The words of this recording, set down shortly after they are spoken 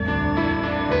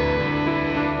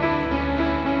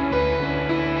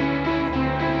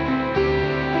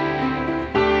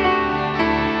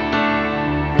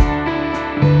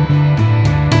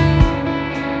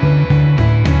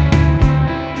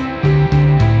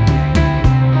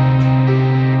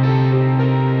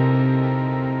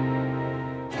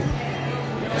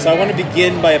So I want to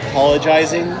begin by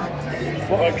apologizing,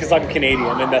 because I'm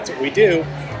Canadian and that's what we do,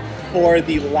 for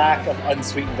the lack of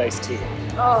unsweetened iced tea.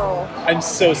 Oh. I'm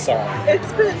so sorry.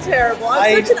 It's been terrible.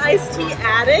 I'm such an iced tea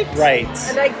addict. Right.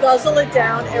 And I guzzle it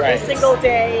down every single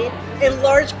day in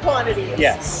large quantities.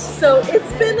 Yes. So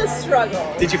it's been a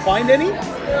struggle. Did you find any? No.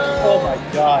 Oh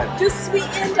my god. Just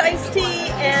sweetened iced tea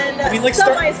and like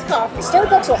some iced coffee.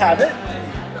 Starbucks will have it.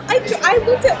 I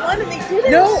looked at one and they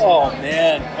didn't. No? Oh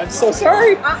man. I'm so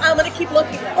sorry. I'm going to keep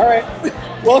looking at it. All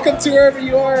right. Welcome to wherever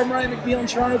you are. I'm Ryan McNeil in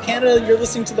Toronto, Canada. You're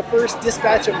listening to the first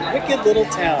dispatch of Wicked Little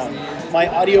Town, my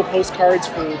audio postcards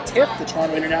for TIFF, the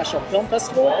Toronto International Film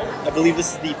Festival. I believe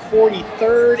this is the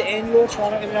 43rd annual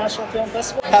Toronto International Film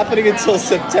Festival, happening until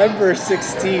September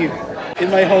 16th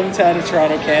in my hometown of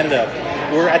Toronto, Canada.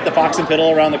 We're at the Fox and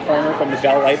Fiddle around the corner from the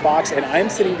Bell Lightbox, and I'm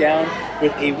sitting down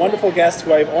with a wonderful guest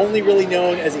who I've only really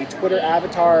known as a Twitter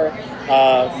avatar,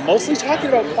 mostly talking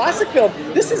about classic film.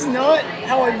 This is not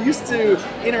how I'm used to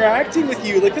interacting with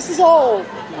you. Like, this is all,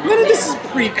 none of this is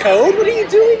pre-code. What are you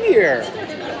doing here?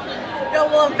 No,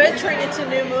 well, I'm venturing into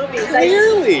new movies.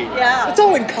 Clearly. Yeah. It's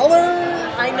all in color.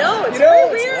 I know, it's very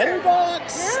it's weird.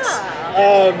 letterboxed.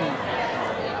 Yeah.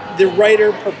 The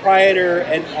writer, proprietor,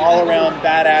 and all-around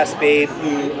badass babe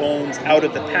who owns Out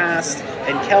of the Past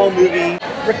and Kel Movie.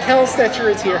 Raquel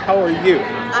Stetcher is here. How are you?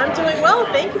 I'm doing well.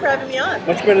 Thank you for having me on.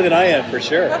 Much better than I am, for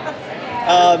sure.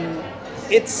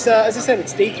 It's as I said,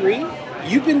 it's day 3.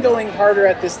 You've been going harder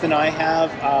at this than I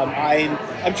have.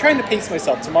 I'm trying to pace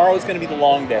myself. Tomorrow is going to be the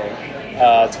long day.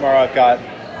 Tomorrow I've got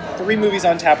 3 movies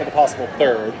on tap with a possible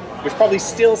 3rd, which probably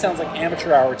still sounds like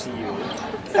amateur hour to you.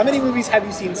 How many movies have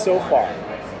you seen so far?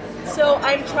 So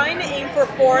I'm trying to aim for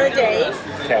 4 a day.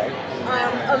 Okay.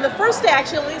 On the first day, I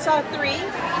actually only saw 3.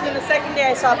 Then the second day,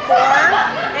 I saw 4.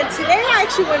 And today, I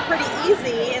actually went pretty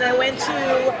easy, and I went to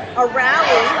a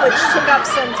rally, which took up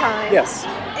some time. Yes.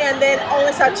 And then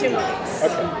only saw 2 movies.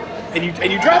 Okay.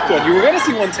 And you dropped one. You were going to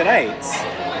see one tonight.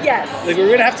 Yes. Like, we're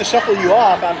going to have to shuffle you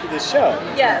off after this show.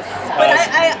 Yes. But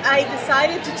I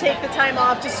decided to take the time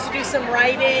off just to do some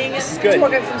writing. This is good. To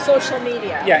work on some social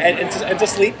media. Yeah, and to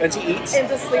sleep and to eat. And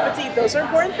to sleep and to eat. Those are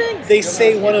important things. They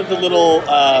say one of the little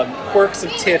quirks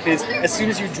of TIFF is as soon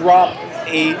as you drop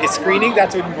a screening,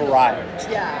 that's when you've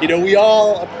arrived. Yeah. You know, we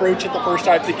all approach it the first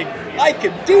time thinking, I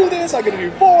can do this, I'm going to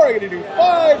do 4, I'm going to do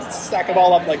 5, stack them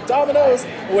all up like dominoes.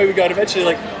 Away we go. And eventually,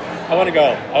 like, I want to go.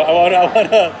 I want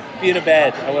to be in a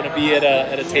bed. I want to be at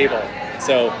a table.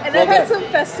 So, and I've had some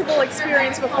festival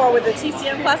experience before with the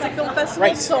TCM Classic Film Festival,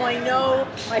 right. So I know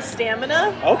my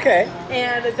stamina. Okay.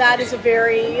 And that is a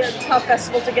very tough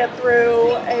festival to get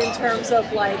through in terms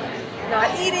of like not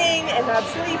eating and not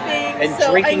sleeping. And so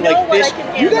drinking I know like what fish. I can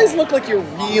handle. You guys look like you're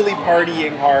really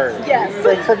partying hard. Yes.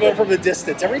 From the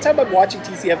distance. Every time I'm watching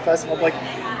TCM Festival, I'm like,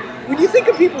 when you think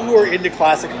of people who are into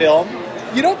classic film,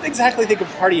 you don't exactly think of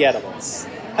party animals.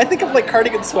 I think of like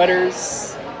cardigan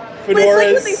sweaters, fedoras. But it's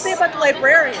like what they say about the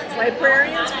librarians.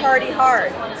 Librarians party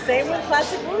hard. Same with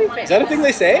classic movie fans. Is that a thing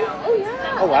they say? Oh,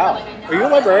 yeah. Oh, wow. Are you a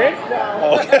librarian? No.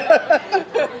 Oh,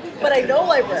 okay. But I know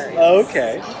librarians.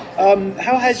 Okay.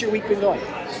 How has your week been going?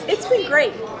 It's been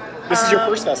great. This is your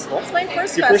first festival. It's my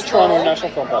first Your festival. first Toronto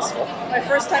International Film Festival. My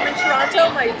first time in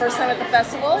Toronto, my first time at the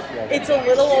festival. It's a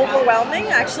little overwhelming.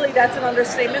 Actually, that's an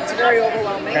understatement. It's very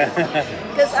overwhelming.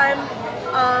 Because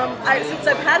since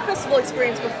I've had festival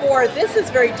experience before, this is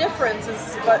very different.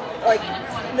 But like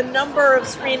the number of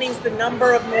screenings, the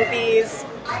number of movies,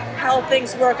 how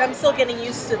things work, I'm still getting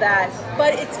used to that.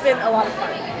 But it's been a lot of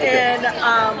fun. And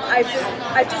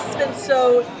I've just been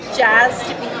so jazzed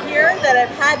to be here that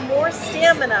I've had more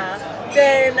stamina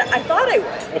than I thought I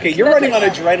would. Okay, you're running on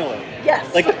adrenaline.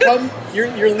 Yes. Like,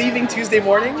 you're leaving Tuesday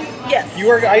morning? Yes.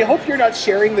 I hope you're not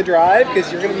sharing the drive,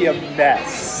 because you're going to be a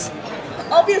mess.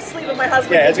 Obviously, but my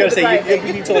husband. Yeah, I was going to say,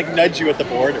 you need to like nudge you at the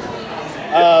border.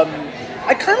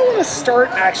 I kind of want to start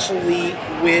actually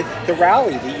with the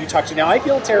rally that you talked to. Now, I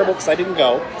feel terrible because I didn't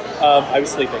go. I was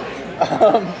sleeping.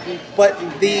 But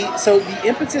the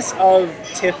impetus of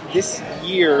TIFF this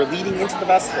year, leading into the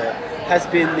festival, has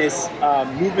been this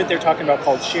movement they're talking about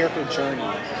called Share Her Journey,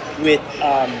 with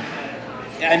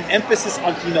an emphasis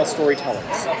on female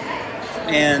storytellers.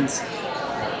 And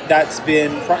that's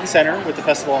been front and center with the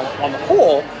festival on the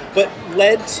whole, but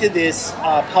led to this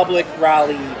public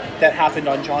rally that happened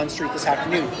on John Street this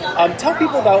afternoon. Tell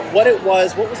people about what it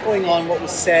was, what was going on, what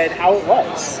was said, how it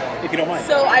was, if you don't mind.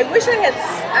 So I wish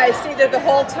I stayed there the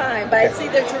whole time, but I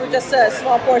stayed there for just a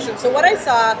small portion. So what I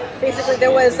saw, basically,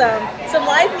 there was some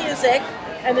live music,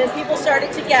 and then people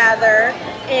started to gather,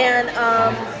 And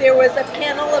there was a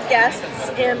panel of guests,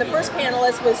 and the first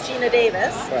panelist was Gina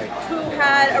Davis, who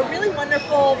had a really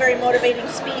wonderful, very motivating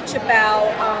speech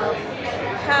about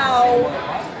how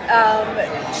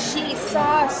she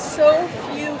saw so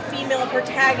few female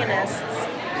protagonists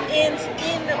in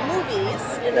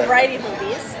movies, in the variety of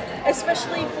movies,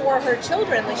 especially for her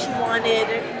children. Like, she wanted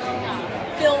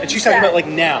films. And she's talking about like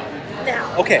now.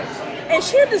 Now. Okay. And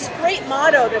she had this great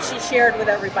motto that she shared with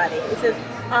everybody. It says,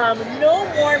 no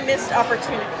more missed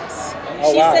opportunities.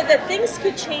 She said that things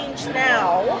could change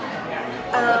now,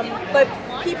 but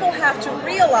people have to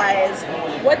realize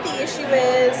what the issue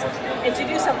is and to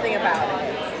do something about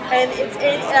it. And it's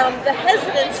the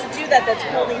hesitance to do that's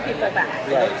holding people back.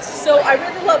 Right. So I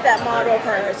really love that motto of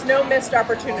hers, no missed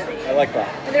opportunity. I like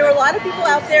that. And there were a lot of people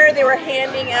out there, they were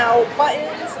handing out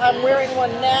buttons. I'm wearing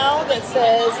one now that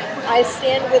says, I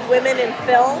stand with women in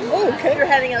film. Oh, okay. They're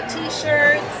handing out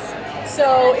t-shirts.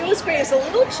 So it was great. It was a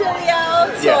little chilly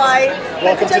out, so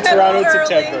Welcome to Toronto in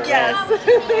September. Yes.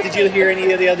 Did you hear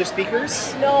any of the other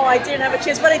speakers? No, I didn't have a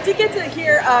chance, but I did get to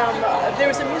hear. There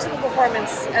was a musical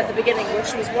performance at the beginning,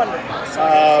 which was wonderful. So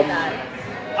I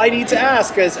that. I need to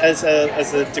ask, as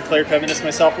a declared feminist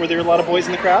myself, were there a lot of boys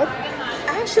in the crowd?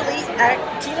 Actually,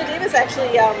 Gina Davis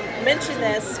actually mentioned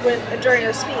this during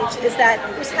her speech. Is that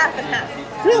it was half and half.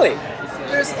 Really?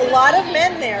 There's a lot of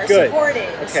men there supporting,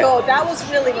 so that was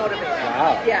really motivating.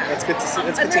 Wow, yeah, that's good to see.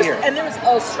 That's good to hear. And there was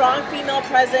a strong female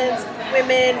presence,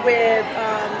 women with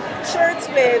shirts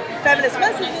with feminist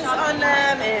messages on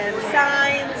them and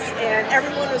signs, and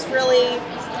everyone was really,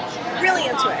 really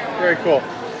into it. Very cool.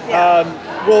 Yeah.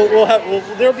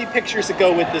 There'll be pictures that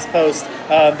go with this post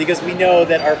because we know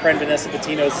that our friend Vanessa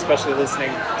Patino is especially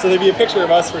listening. So there'll be a picture of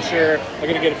us for sure. I'm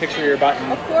going to get a picture of your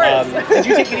button. Of course. Did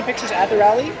you take any pictures at the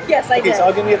rally? Yes, I did. Okay, so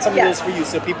I'm going to get some of this for you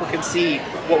so people can see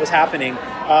what was happening.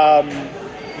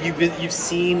 You've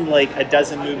seen like a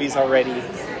dozen movies already.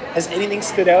 Has anything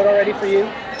stood out already for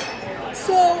you?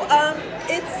 So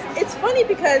it's funny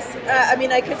because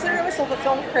I consider myself a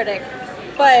film critic.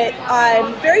 But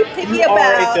I'm very picky about... You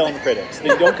are a film critic. So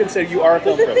you don't consider you are a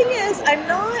film critic. The thing is, I'm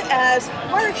not as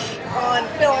harsh on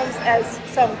films as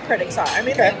some critics are. I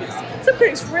mean, some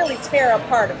critics really tear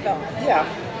apart a film. Yeah.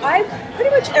 Pretty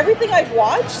much everything I've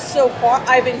watched so far,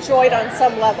 I've enjoyed on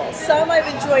some level. Some I've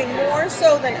enjoyed more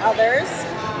so than others.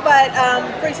 But,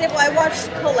 for example, I watched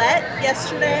Colette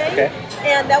yesterday,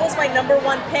 and that was my number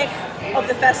one pick of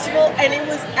the festival, and it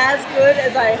was as good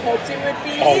as I hoped it would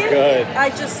be. Oh, good. I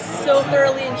just so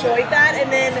thoroughly enjoyed that. And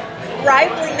then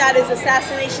rivaling that is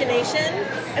Assassination Nation.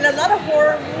 And I'm not a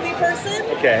horror movie person.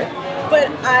 Okay. But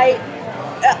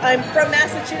I'm from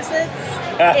Massachusetts,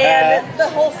 and the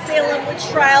whole Salem witch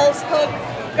trials hook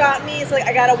got me. It's like,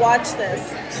 I gotta watch this.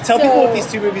 So tell people what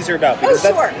these two movies are about. Because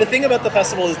sure. The thing about the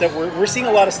festival is that we're seeing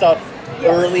a lot of stuff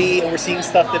early, and we're seeing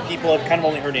stuff that people have kind of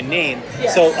only heard in name.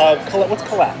 Yes. So, Colette, what's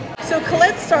Colette? So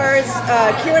Colette stars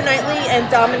Keira Knightley and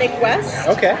Dominic West.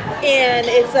 Okay. And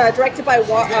it's directed by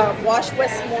Wash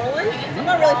Westmoreland. I'm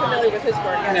not really familiar with his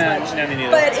work as much. No, me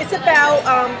neither. But it's about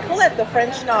Colette, the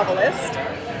French novelist,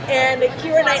 and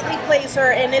Keira Knightley plays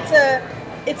her, and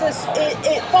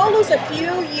it follows a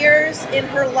few years in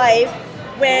her life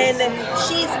when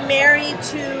she's married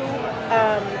to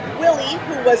Willie,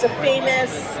 who was a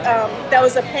famous, that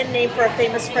was a pen name for a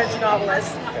famous French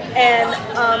novelist, and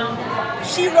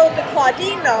she wrote the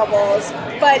Claudine novels,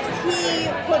 but he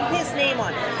put his name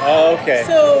on it. Oh, okay.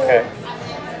 So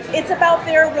it's about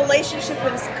their relationship.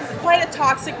 It's quite a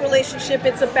toxic relationship.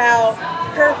 It's about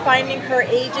her finding her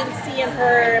agency and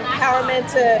her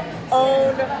empowerment to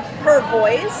own her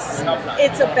voice.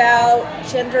 It's about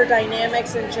gender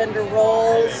dynamics and gender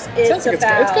roles. It's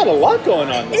got a lot going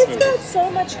on. It's got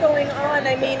so much going on.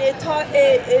 I mean,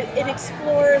 it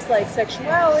explores like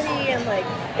sexuality, and like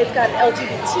it's got an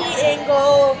LGBT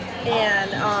angle,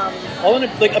 and all in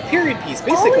a period piece,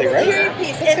 basically, right? Period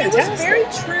piece, and it was very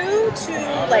true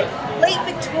to like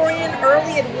late Victorian,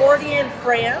 early Edwardian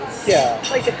France. Yeah,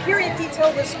 like the period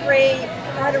detail was great.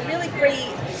 It had a really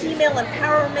great female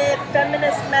empowerment,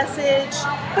 feminist message,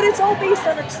 but it's all based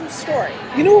on a true story.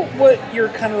 You know what you're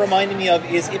kind of reminding me of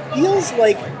is it feels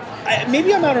like,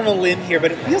 maybe I'm out on a limb here,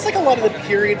 but it feels like a lot of the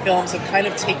period films have kind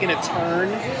of taken a turn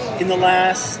in the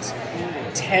last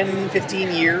 10,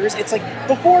 15 years. It's like,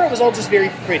 before it was all just very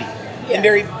pretty and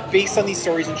very based on these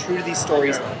stories and true to these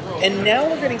stories. And now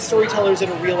we're getting storytellers that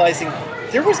are realizing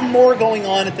there was more going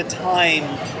on at the time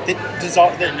that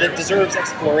deserves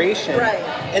exploration. Right.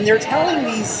 And they're telling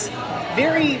these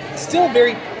still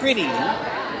very pretty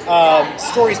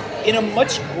stories in a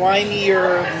much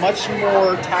grimier, much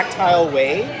more tactile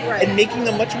way, and making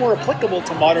them much more applicable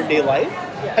to modern day life.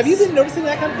 Yes. Have you been noticing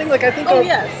that kind of thing? Like, I think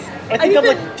Yes. I think I've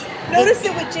of, even noticed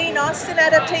it with Jane Austen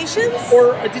adaptations.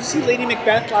 Or did you see Lady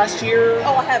Macbeth last year?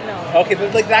 Oh, I have not. Okay,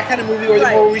 but like that kind of movie, or the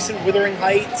Right. more recent Wuthering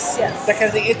Heights, Yes. that kind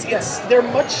of thing. It's they're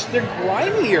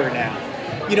grimier now.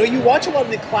 You know, you watch a lot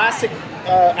of the classic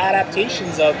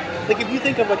adaptations of, like, if you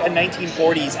think of like a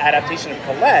 1940s adaptation of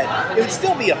Colette, it would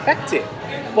still be effective,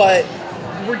 but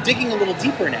we're digging a little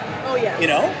deeper now. Oh, yes. You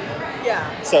know?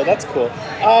 Yeah. So that's cool.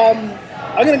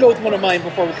 I'm gonna go with one of mine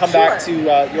before we come back to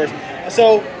yours.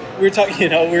 So we were talking,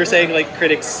 we were saying like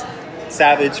critics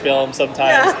savage film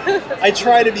sometimes. Yeah. I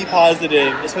try to be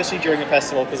positive, especially during a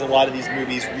festival, because a lot of these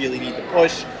movies really need the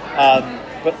push.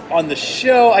 But on the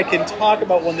show, I can talk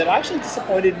about one that actually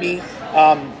disappointed me.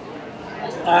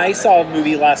 I saw a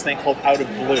movie last night called Out of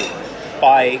Blue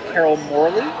by Carol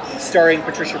Morley, starring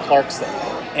Patricia Clarkson.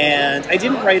 And I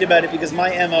didn't write about it because my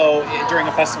MO during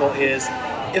a festival is,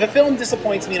 if a film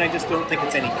disappoints me and I just don't think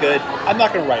it's any good, I'm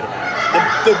not going to write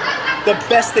about it. The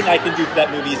best thing I can do for that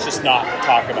movie is just not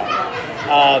talk about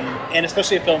it. And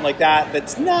especially a film like that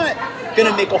that's not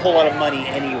going to make a whole lot of money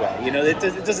anyway.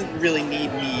 It doesn't really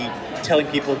need me telling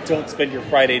people, don't spend your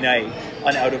Friday night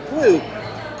on Out of Blue.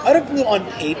 Out of Blue on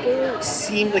paper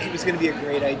seemed like it was going to be a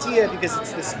great idea because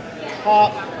it's this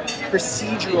cop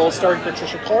procedural starring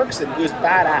Patricia Clarkson, who is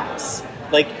badass.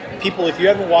 Like, people, if you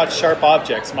haven't watched Sharp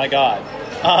Objects, my God.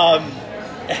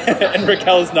 And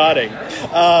Raquel's nodding.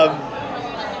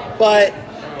 But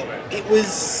it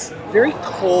was very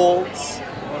cold,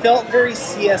 felt very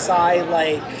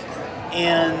CSI-like,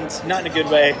 and not in a good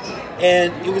way.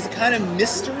 And it was a kind of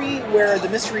mystery where the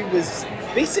mystery was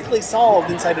basically solved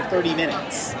inside of 30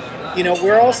 minutes.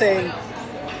 We're all saying,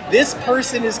 this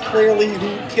person is clearly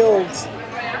who killed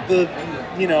the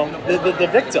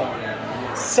victim.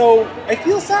 So I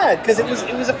feel sad because it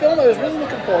was a film I was really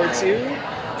looking forward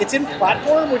to. It's in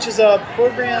Platform, which is a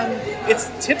program. It's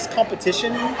TIFF's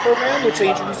competition program, which they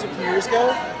introduced a few years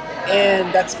ago,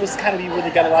 and that's supposed to kind of be where they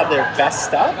got a lot of their best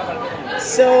stuff.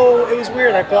 So it was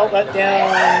weird. I felt let down.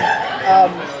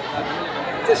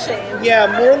 It's a shame. Yeah,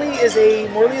 Morley is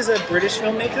a British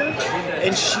filmmaker,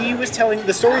 and she was telling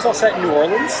the story's all set in New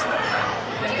Orleans.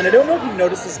 And I don't know if you've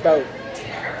noticed this about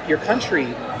your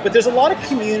country, but there's a lot of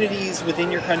communities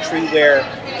within your country where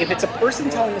if it's a person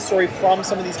telling the story from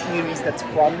some of these communities that's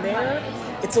from there,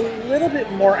 it's a little bit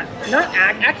more, not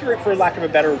accurate for lack of a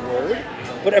better word,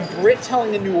 but a Brit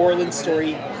telling a New Orleans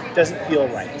story doesn't feel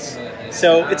right.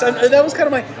 So that was kind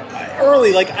of my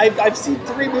early, like I've seen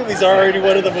 3 movies already,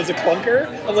 one of them was a clunker.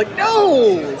 I'm like,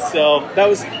 no! So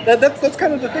that's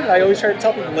kind of the thing I always try to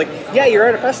tell people, like, yeah, you're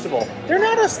at a festival.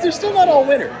 They're still not all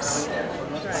winners.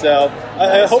 So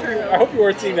I hope you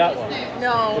weren't seeing that one.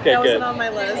 No, okay, that good. wasn't on my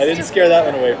list. I didn't scare that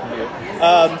one away from you.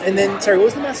 And then, sorry, what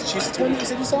was the Massachusetts one that you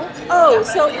said you saw? Oh,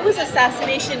 so it was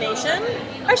Assassination Nation.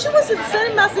 Actually, it wasn't set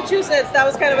in Massachusetts. That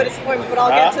was kind of a disappointment, but I'll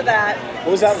get to that.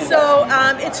 What was that one? So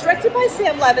it's directed by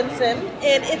Sam Levinson,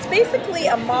 and it's basically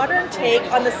a modern take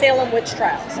on the Salem witch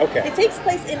trials. Okay. It takes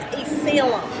place in a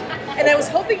Salem. And I was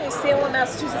hoping it was Salem,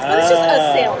 Massachusetts, but it's just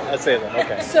a Salem. A Salem,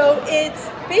 okay. So it's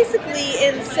basically,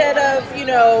 instead of,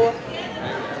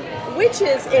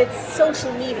 witches, it's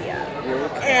social media.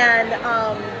 And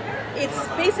it's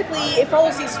basically, it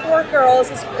follows these 4 girls,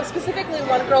 specifically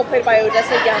one girl played by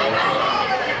Odessa Young.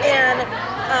 And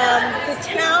the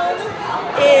town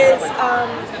is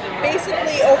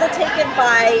basically overtaken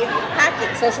by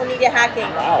hacking, social media hacking.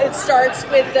 Wow. It starts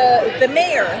with the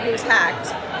mayor who's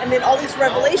hacked. And then all these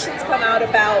revelations come out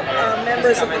about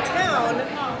members of the town,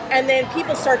 and then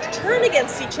people start to turn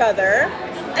against each other,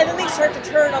 and then they start to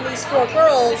turn on these 4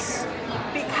 girls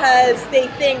because they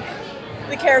think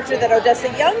the character that Odessa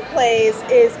Young plays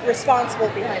is responsible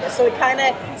behind it. So it kind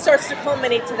of starts to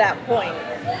culminate to that point.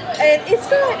 And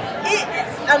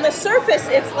on the surface,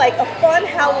 it's like a fun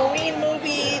Halloween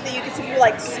movie that you can see if you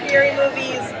like scary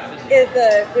movies.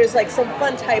 There's like some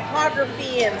fun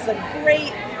typography and some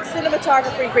great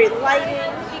cinematography, great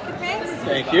lighting.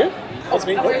 Thank you. That's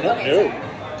me. No.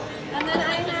 And then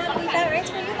I have the fat rice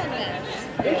for you then, yes.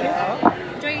 Thank you.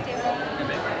 Enjoy your table.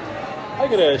 I'm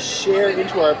going to share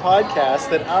into our podcast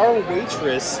that our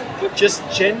waitress just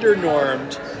gender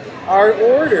normed our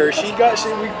order.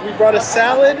 We brought a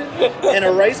salad and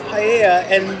a rice paella,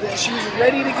 and she was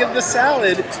ready to give the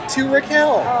salad to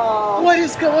Raquel. Aww. What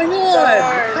is going on?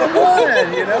 Darn. Come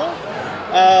on,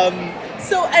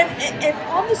 So, and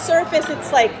on the surface,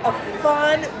 it's like a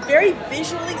fun, very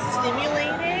visually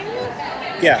stimulating,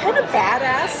 kind of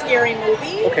badass, scary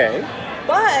movie. Okay.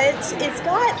 But it's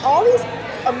got all these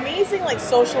amazing like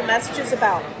social messages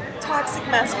about toxic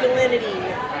masculinity,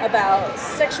 about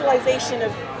sexualization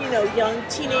of young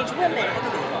teenage women,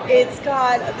 It's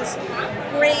got this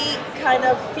great kind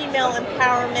of female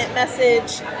empowerment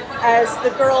message as the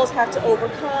girls have to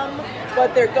overcome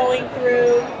what they're going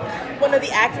through. One of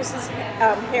the actresses,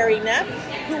 Harry Neff,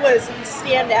 who was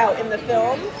standout in the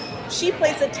film, she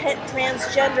plays a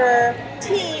transgender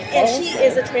teen, and she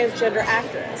is a transgender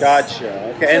actress.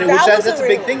 Gotcha. Okay, So and that's a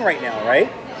big thing right now, right?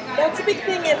 That's a big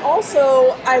thing, and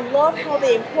also I love how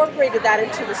they incorporated that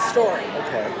into the story.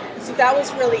 Okay. So that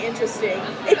was really interesting.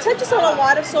 It touches on a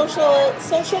lot of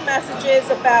social messages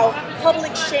about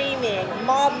public shaming,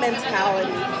 mob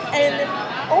mentality, and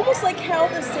almost like how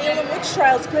the Salem witch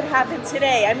trials could happen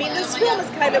today. I mean, this film is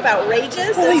kind of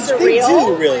outrageous and surreal. They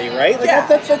do, really, right? Like Yeah.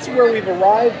 that's where we've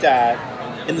arrived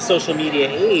at in the social media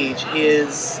age.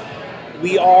 Is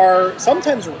we are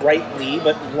sometimes rightly,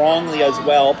 but wrongly as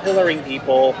well, pillaring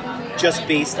people just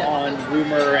based on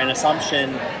rumor and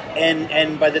assumption. And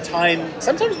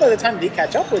sometimes by the time they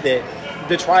catch up with it,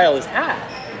 the trial is had.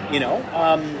 No,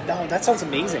 that sounds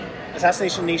amazing.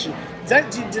 Assassination Nation.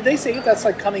 Did they say that's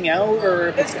like coming out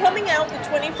or? It's coming out the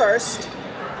 21st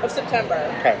of September.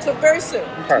 Okay. So very soon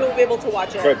we'll be able to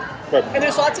watch it. Good. And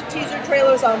there's lots of teaser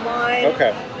trailers online.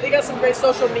 Okay. They got some great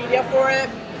social media for it.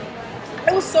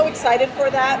 I was so excited for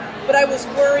that, but I was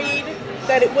worried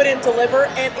that it wouldn't deliver,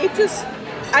 and I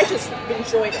just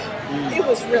enjoyed it. It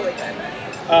was really good.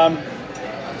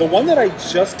 The one that I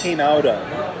just came out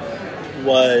of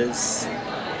was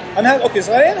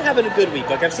so I am having a good week.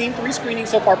 Like I've seen 3 screenings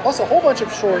so far, plus a whole bunch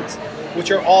of shorts, which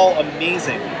are all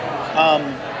amazing.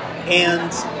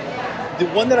 And the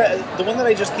one that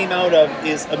I just came out of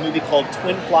is a movie called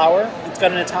Twin Flower. It's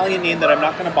got an Italian name that I'm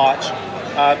not going to botch.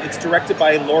 It's directed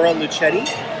by Laura Lucetti,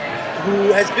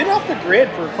 who has been off the grid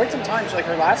for quite some time.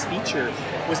 Her last feature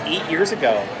was 8 years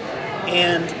ago,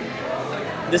 and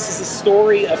this is a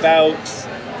story about,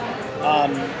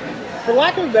 for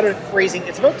lack of a better phrasing,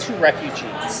 it's about 2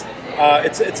 refugees.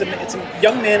 It's a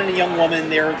young man and a young woman.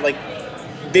 They're like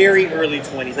very early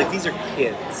 20s. Like these are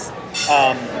kids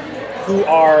who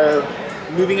are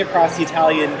moving across the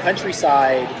Italian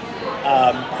countryside,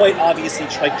 quite obviously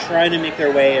trying to make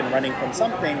their way and running from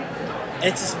something. And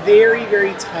it's this very,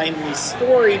 very timely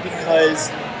story because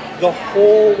the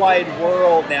whole wide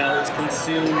world now is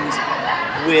consumed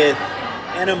with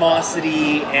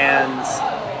animosity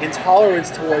and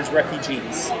intolerance towards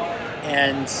refugees.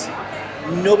 And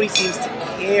nobody seems to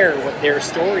care what their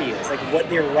story is, like what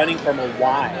they're running from or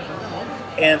why.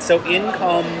 And so in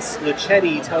comes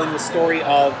Lucetti telling the story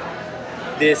of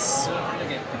this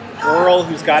girl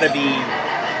who's got to be,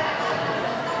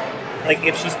 like,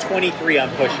 if she's 23, I'm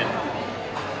pushing it.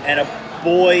 And a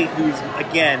boy who's,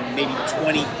 again, maybe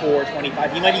 24,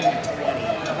 25, he might even be 20.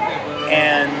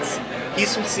 And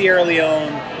he's from Sierra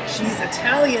Leone. She's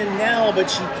Italian now, but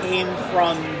she came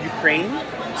from Ukraine.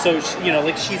 So,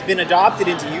 she's been adopted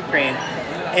into Ukraine.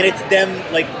 And it's them,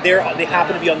 they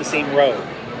happen to be on the same road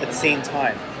at the same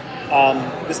time.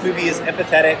 This movie is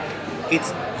empathetic.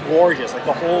 It's gorgeous. Like,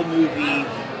 the whole movie,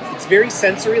 it's very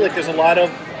sensory. Like, there's a lot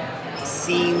of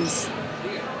scenes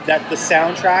that the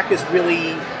soundtrack is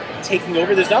really taking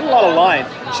over. There's not a lot of lines.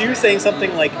 She was saying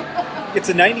something like, it's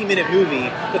a 90-minute movie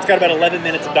that's got about 11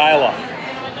 minutes of dialogue.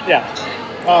 Yeah.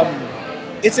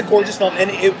 It's a gorgeous film, and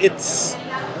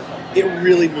it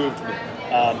really moved me.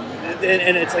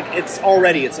 And it's like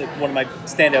one of my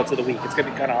standouts of the week. It's going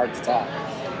to be kind of hard to top.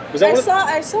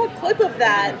 I saw a clip of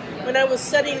that when I was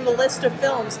studying the list of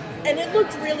films, and it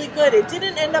looked really good. It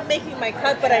didn't end up making my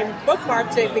cut, but I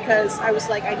bookmarked it because I was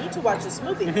like, I need to watch this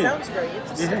movie. It sounds very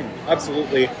interesting. Mm-hmm.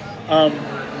 Absolutely.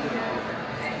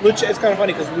 It's kind of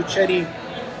funny because Lucetti,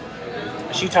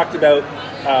 she talked about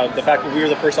the fact that we were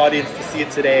the first audience to see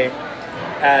it today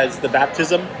as the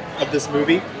baptism of this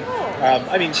movie.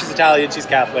 Oh. She's Italian, she's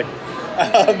Catholic.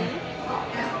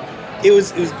 It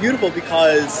was beautiful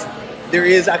because there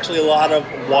is actually a lot of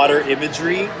water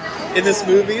imagery in this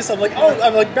movie. So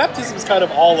I'm like, baptism's kind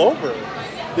of all over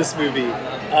this movie.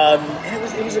 And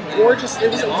it was a gorgeous.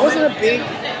 It wasn't a big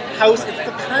house. It's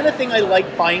the kind of thing I like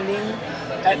finding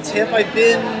at TIFF. I've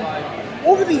been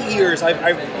over the years.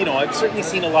 I've certainly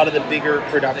seen a lot of the bigger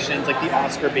productions, like the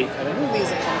Oscar bait kind of movies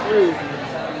that come through.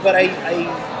 But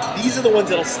these are the ones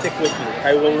that'll stick with me.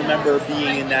 I will remember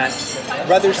being in that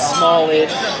rather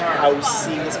smallish house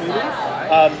seeing this movie.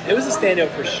 It was a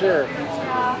standout for sure.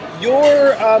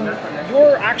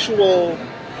 Your actual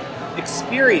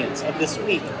experience of this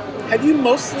week, have you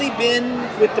mostly been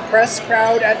with the press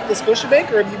crowd at the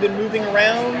Scotiabank, or have you been moving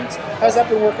around? How's that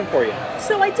been working for you?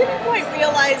 So I didn't quite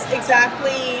realize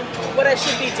exactly what I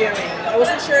should be doing. I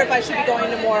wasn't sure if I should be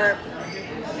going to more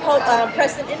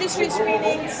press and industry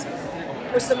screenings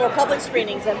were some more public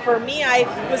screenings. And for me, I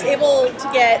was able to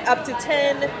get up to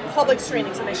 10 public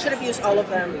screenings, and I should have used all of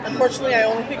them. Unfortunately, I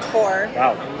only picked 4.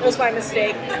 Wow. It was my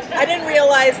mistake. I didn't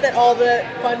realize that all the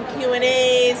fun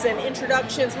Q&As and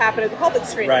introductions happen at the public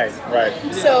screenings. Right.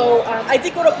 So I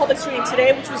did go to a public screening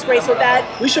today, which was great. So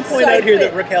that We should point out here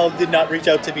that Raquel did not reach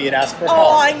out to me and ask for help.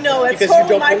 Oh, I know. It's because totally you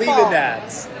don't my believe fault. in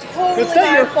that. Totally It's not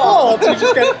my your fault. fault. You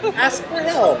just got to ask for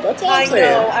help. That's all I'm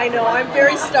saying. I know. I'm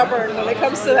very stubborn when it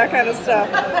comes to that kind of stuff.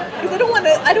 Because I don't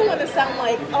want to sound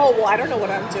like, oh, well, I don't know what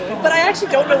I'm doing. But I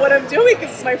actually don't know what I'm doing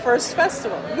because it's my first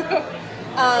festival.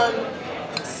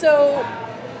 So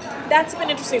that's been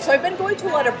interesting. So I've been going to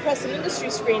a lot of press and industry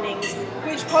screenings,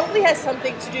 which probably has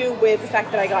something to do with the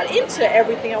fact that I got into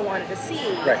everything I wanted to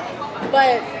see. Right.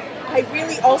 But I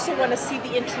really also want to see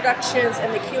the introductions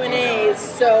and the Q&As,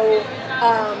 so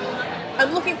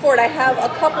I'm looking forward. I have a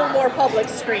couple more public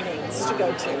screenings to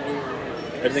go to.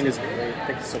 Everything is great.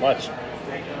 Thank you so much.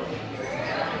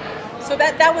 So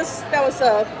that was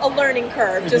a learning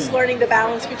curve, just learning the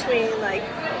balance between like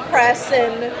press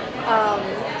and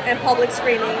public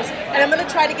screenings. And I'm going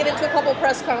to try to get into a couple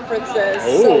press conferences.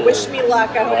 Ooh. So wish me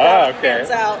luck. I hope that pans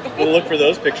out. We'll look for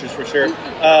those pictures for sure.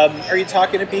 Are you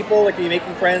talking to people? Like, are you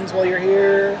making friends while you're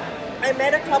here? I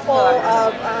met a couple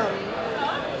of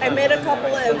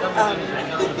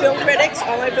film critics,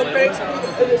 online film critics.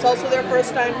 It was also their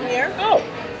first time here. Oh.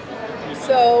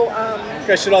 So You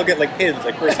guys should all get like pins,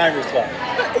 like first timers club.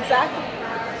 exactly.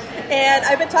 And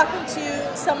I've been talking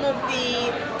to some of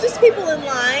the just people in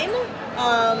line.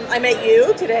 I met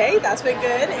you today. That's been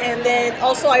good. And then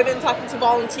also I've been talking to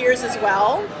volunteers as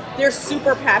well. They're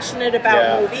super passionate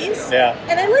about movies. Yeah.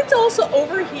 And I like to also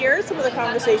overhear some of the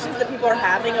conversations that people are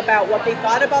having about what they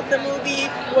thought about the movie,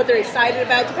 what they're excited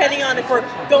about, depending on if we're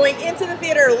going into the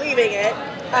theater or leaving it.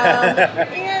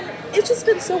 And it's just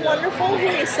been so wonderful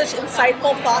hearing such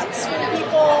insightful thoughts from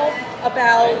people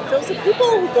about those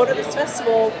people who go to this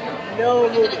festival know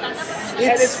movies.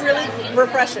 And it's really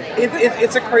refreshing.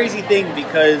 It's a crazy thing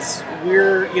because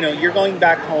you're going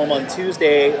back home on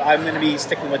Tuesday. I'm going to be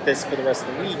sticking with this for the rest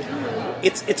of the week.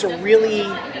 It's a really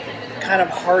kind of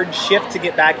hard shift to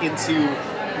get back into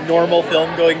normal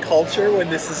film going culture when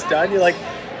this is done. You're like,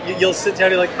 you'll sit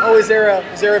down and you're like, oh, is there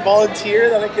a volunteer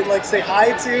that I could like say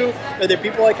hi to? Are there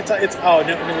people I could talk? It's no,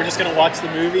 we're just going to watch the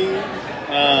movie.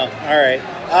 All right.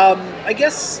 I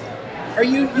guess.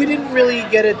 You didn't really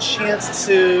get a chance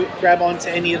to grab onto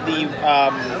any of the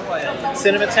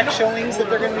Cinematheque showings that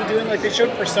they're going to be doing? Like they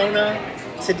showed Persona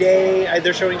today,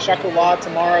 they're showing Chocolat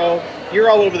tomorrow. You're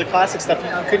all over the classic stuff.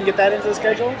 You couldn't get that into the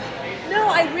schedule? No,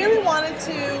 I really wanted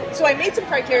to. So I made some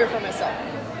criteria for myself.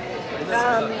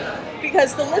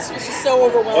 Because the list was just so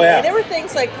overwhelming. Oh, yeah. And there were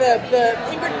things like the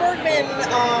Ingrid Bergman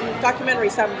documentary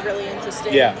sounded really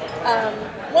interesting. Yeah.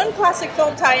 One classic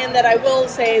film tie-in that I will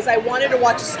say is I wanted to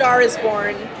watch A Star Is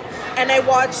Born, and I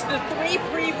watched the 3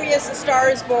 previous A Star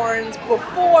Is Borns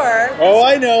before. Oh,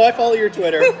 I know. I follow your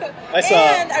Twitter. I saw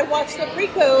And I watched the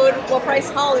Pre-Code, Well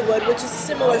Priced Hollywood, which is a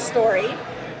similar story.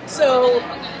 So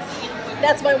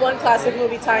that's my one classic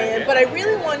movie tie-in. But I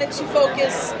really wanted to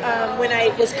focus, when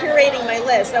I was curating my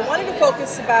list, I wanted to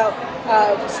focus about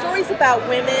stories about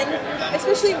women,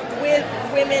 especially with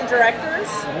women directors.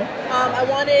 I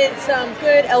wanted some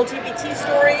good LGBT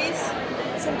stories,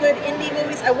 some good indie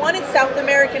movies. I wanted South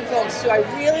American films too. I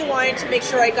really wanted to make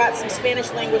sure I got some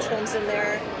Spanish language films in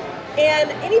there.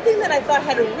 And anything that I thought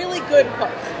had a really good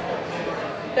hook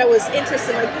that was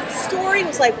interesting. Like the story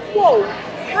was like, whoa,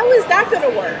 how is that going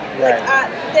to work? Right.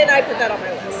 Like, then I put that on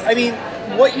my list. I mean,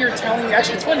 what you're telling me,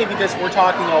 actually, it's funny because we're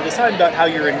talking all the time about how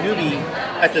you're a newbie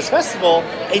at this festival,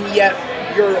 and yet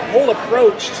your whole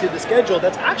approach to the schedule,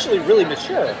 that's actually really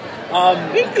mature.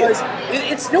 Because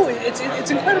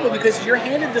it's incredible because you're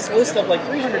handed this list of like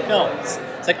 300 films.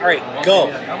 It's like, all right, go,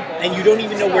 and you don't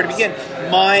even know where to begin.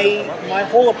 My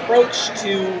whole approach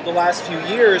to the last few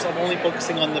years of only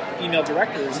focusing on the female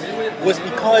directors was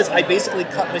because I basically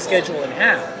cut my schedule in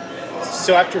half.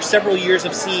 So after several years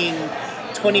of seeing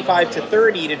 25 to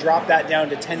 30 to drop that down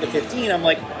to 10 to 15, I'm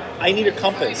like, I need a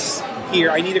compass here.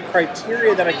 I need a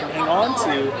criteria that I can hang on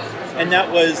to, and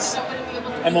that was,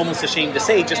 I'm almost ashamed to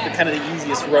say, just the kind of the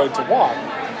easiest road to walk.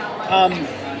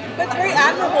 But it's very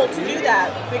admirable to do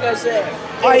that because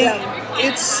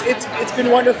it's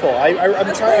been wonderful.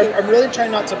 I'm really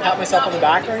trying not to pat myself on the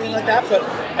back or anything like that, but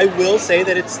I will say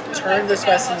that it's turned this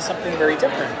fest into something very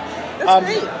different. That's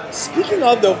great. Speaking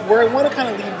of though, where I want to kind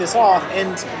of leave this off,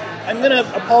 and I'm going to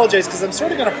apologize because I'm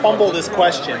sort of going to fumble this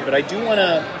question, but I do want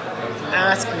to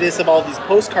ask this of all these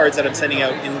postcards that I'm sending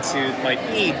out into my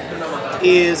feed,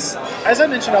 is, as I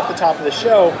mentioned off the top of the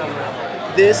show,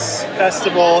 this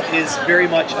festival is very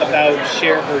much about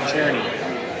Share Her Journey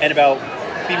and about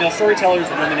female storytellers,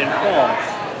 women in film.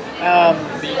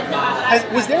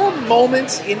 Was there a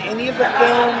moment in any of the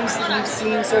films that you've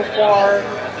seen so far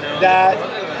that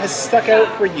has stuck out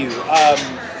for you?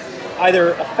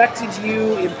 Either affected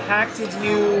you, impacted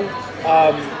you,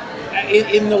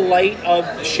 in the light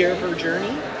of Share Her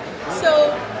Journey?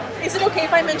 So, is it okay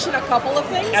if I mention a couple of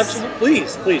things? Absolutely,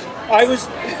 please. I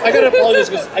gotta apologize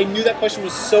because I knew that question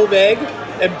was so vague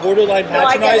and borderline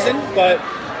patronizing, but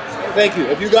thank you.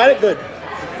 If you got it, good.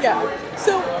 Yeah.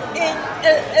 So in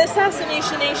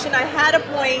Assassination Nation, I had a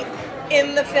point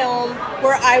in the film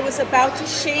where I was about to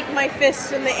shake my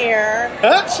fist in the air,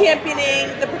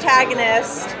 championing the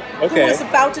protagonist who was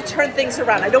about to turn things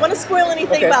around. I don't want to spoil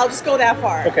anything, but I'll just go that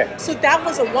far. Okay. So that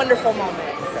was a wonderful moment.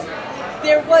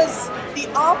 There was the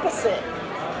opposite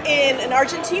in an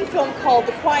Argentine film called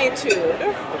The Quietude,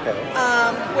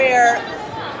 where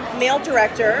male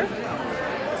director,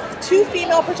 two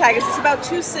female protagonists. It's about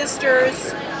two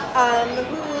sisters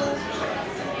who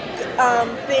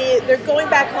they're going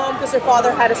back home because their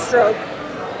father had a stroke,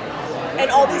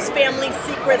 and all these family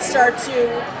secrets start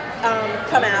to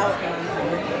come out.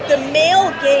 The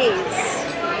male gaze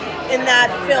in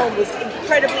that film was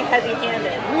incredibly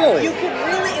heavy-handed. Really? You could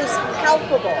really, it was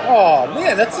palpable. Oh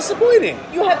man, that's disappointing.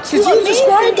 You have two Because you amazing...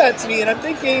 described that to me, and I'm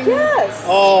thinking, yes.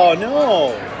 Oh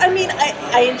no. I mean,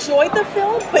 I enjoyed the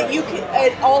film, but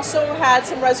it also had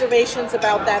some reservations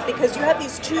about that because you have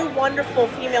these two wonderful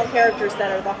female characters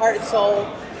that are the heart and soul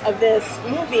of this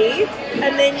movie,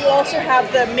 and then you also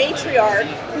have the matriarch,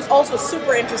 who's also a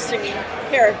super interesting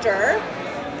character,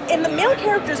 and the male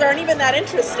characters aren't even that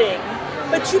interesting,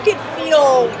 but you could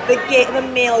feel the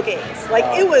male gaze, like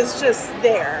it was just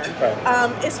there,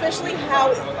 especially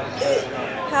how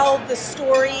the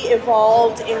story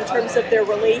evolved in terms of their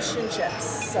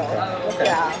relationships. So,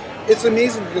 yeah. It's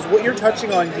amazing because what you're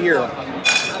touching on here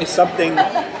is something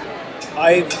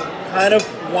I've kind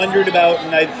of wondered about,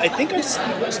 and I think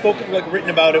I've written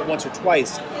about it once or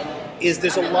twice, is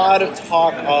there's a lot of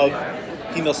talk of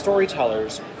female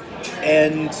storytellers,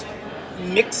 and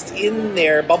mixed in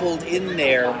there, bubbled in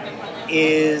there,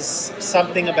 is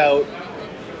something about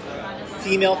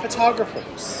female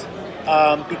photographers.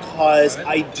 Because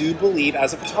I do believe,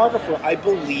 as a photographer, I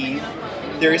believe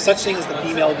there is such thing as the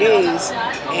female gaze,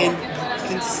 and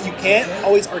you can't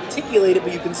always articulate it,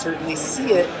 but you can certainly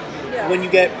see it when you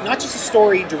get not just a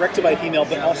story directed by a female,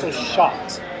 but also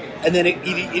shot. And then it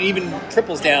even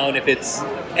triples down if it's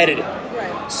edited.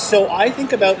 Right. So I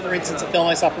think about, for instance, a film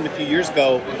I saw from a few years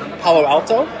ago, Palo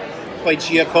Alto, by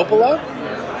Gia Coppola.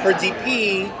 Her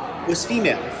DP was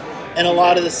female. And a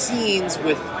lot of the scenes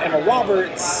with Emma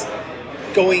Roberts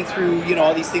going through,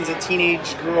 all these things that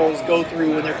teenage girls go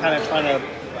through when they're kind of trying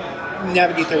to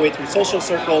navigate their way through social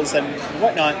circles and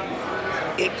whatnot,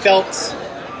 it felt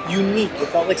unique. It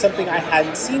felt like something I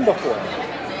hadn't seen before.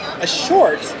 A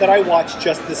short that I watched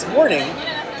just this morning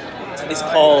is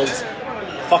called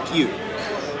Fuck You.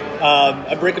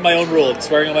 I'm breaking my own rule. I'm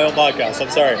swearing on my own podcast. I'm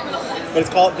sorry.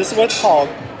 But this is what it's called.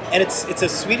 And it's a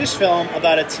Swedish film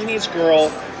about a teenage girl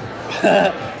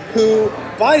who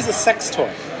buys a sex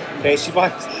toy. Okay, she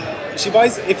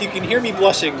buys, if you can hear me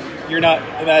blushing, you're not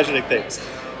imagining things.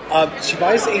 She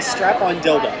buys a strap-on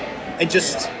dildo and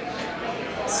just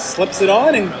slips it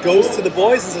on and goes to the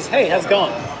boys and says, "Hey, how's it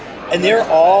going?" And they're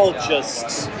all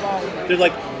they're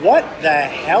like, "What the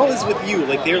hell is with you?"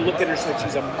 Like, they're looking at her like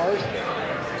she's a Martian.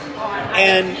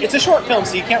 And it's a short film,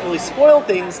 so you can't really spoil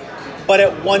things, but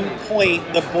at one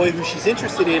point, the boy who she's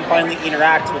interested in finally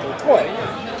interacts with her toy.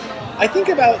 I think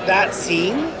about that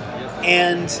scene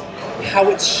and how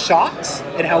it's shot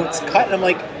and how it's cut, and I'm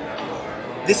like,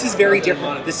 this is very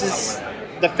different. This is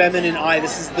the feminine eye.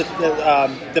 This is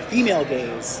the female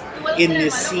gaze in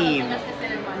this scene,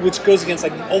 which goes against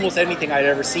like almost anything I'd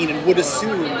ever seen and would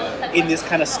assume in this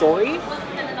kind of story.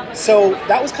 So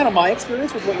that was kind of my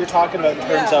experience with what you're talking about in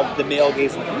terms of the male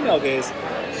gaze and female gaze.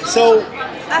 So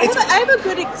I have a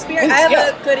good experience. I have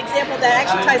a good example that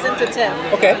actually ties into TIFF.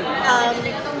 Okay.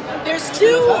 There's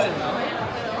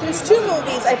two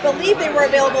movies. I believe they were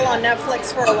available on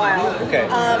Netflix for a while. Okay.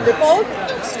 They're both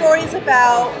stories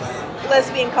about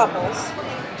lesbian couples.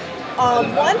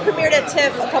 One premiered at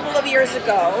TIFF a couple of years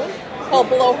ago, called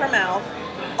Below Her Mouth.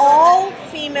 All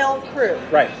female crew.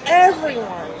 Right.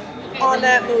 Everyone on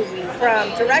that movie, from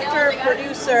director,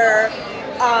 producer,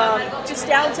 just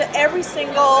down to every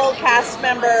single cast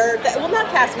member. Not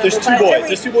cast member. There's two boys.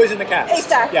 There's two boys in the cast.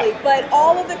 Exactly. Yeah. But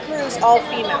all of the crews, all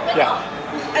female. Yeah.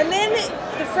 And then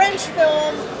the French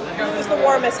film was The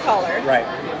Warmest Color. Right.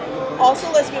 Also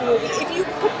a lesbian movie. If you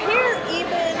compare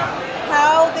even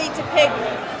how they depict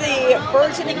the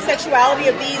burgeoning sexuality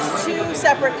of these two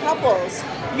separate couples,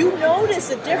 you notice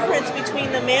a difference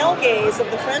between the male gaze of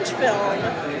the French film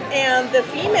and the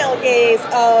female gaze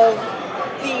of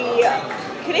the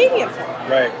Canadian film.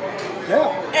 Right.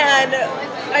 Yeah. And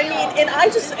I mean, and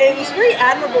it was very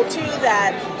admirable too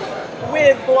that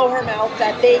with Below Her Mouth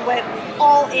that they went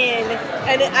all in,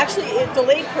 and it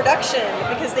delayed production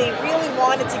because they really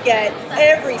wanted to get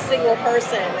every single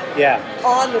person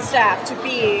on the staff to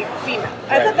be female.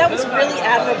 I thought that was really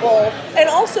admirable, and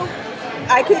also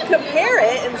I could compare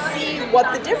it and see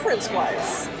what the difference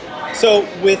was. So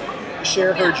with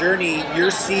Share Her Journey,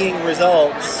 you're seeing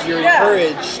results, you're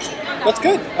encouraged. That's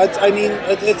good. I've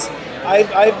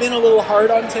been a little hard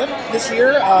on TIFF this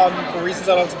year for reasons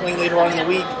I'll explain later on in the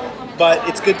week. But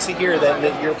it's good to hear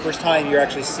that your first time you're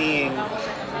actually seeing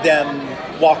them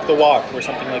walk the walk where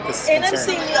something like this is concerned. And I'm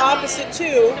seeing the opposite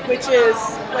too, which is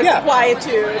like the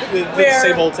quietude. With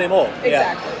same old.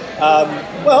 Exactly.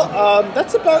 Yeah.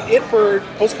 That's about it for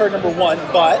postcard number 1.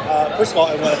 But first of all,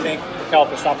 I want to thank Raquel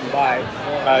for stopping by.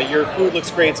 Your food looks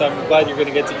great, so I'm glad you're going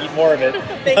to get to eat more of it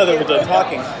now that we're done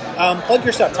talking. Plug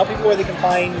your stuff. Tell people where they can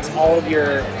find all of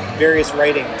your various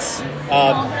writings,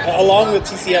 along with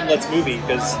TCM Let's Movie,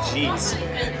 because geez.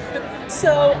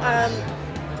 So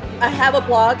I have a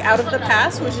blog, Out of the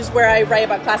Past, which is where I write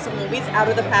about classic movies,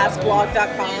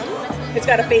 outofthepastblog.com. It's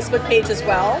got a Facebook page as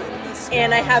well.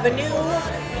 And I have a new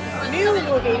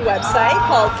movie website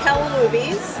called Kel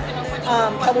Movies,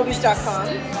 kelmovies.com.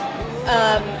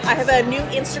 I have a new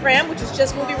Instagram, which is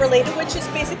just movie related, which is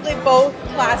basically both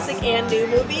classic and new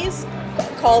movies,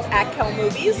 called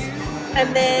 @KelMovies.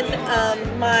 And then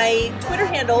my Twitter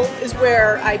handle is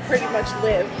where I pretty much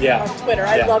live on Twitter.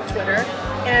 I love Twitter.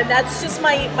 And that's just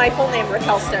my full name,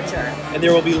 Raquel Stetcher. And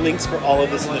there will be links for all of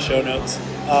this in the show notes.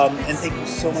 And thank you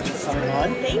so much for coming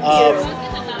on. Thank you.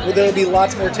 There will be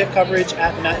lots more TIFF coverage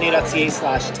at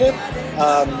matinee.ca/TIFF.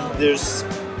 There's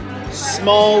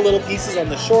small little pieces on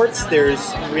the shorts.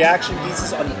 There's reaction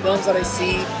pieces on the films that I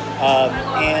see.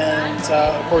 And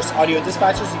of course, audio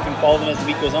dispatches. You can follow them as the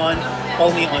week goes on.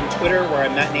 Follow me on Twitter, where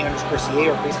I'm matinee_CA,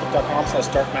 or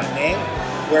facebook.com/darkmatinee,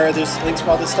 where there's links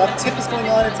for all this stuff. TIFF is going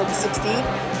on until the 16th.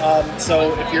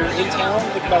 So if you're in town,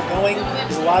 think about going.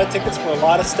 There's a lot of tickets for a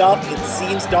lot of stuff. It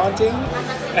seems daunting,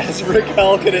 as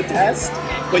Raquel can attest,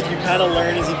 but you kind of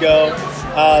learn as you go.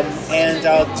 And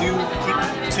do keep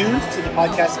tuned to the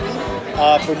podcast feed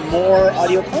for more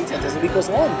audio content as the week goes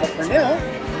along. But for now,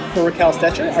 for Raquel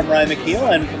Stetcher, I'm Ryan McNeil,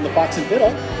 and from the Fox and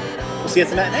Fiddle, we'll see you at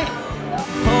the matinee.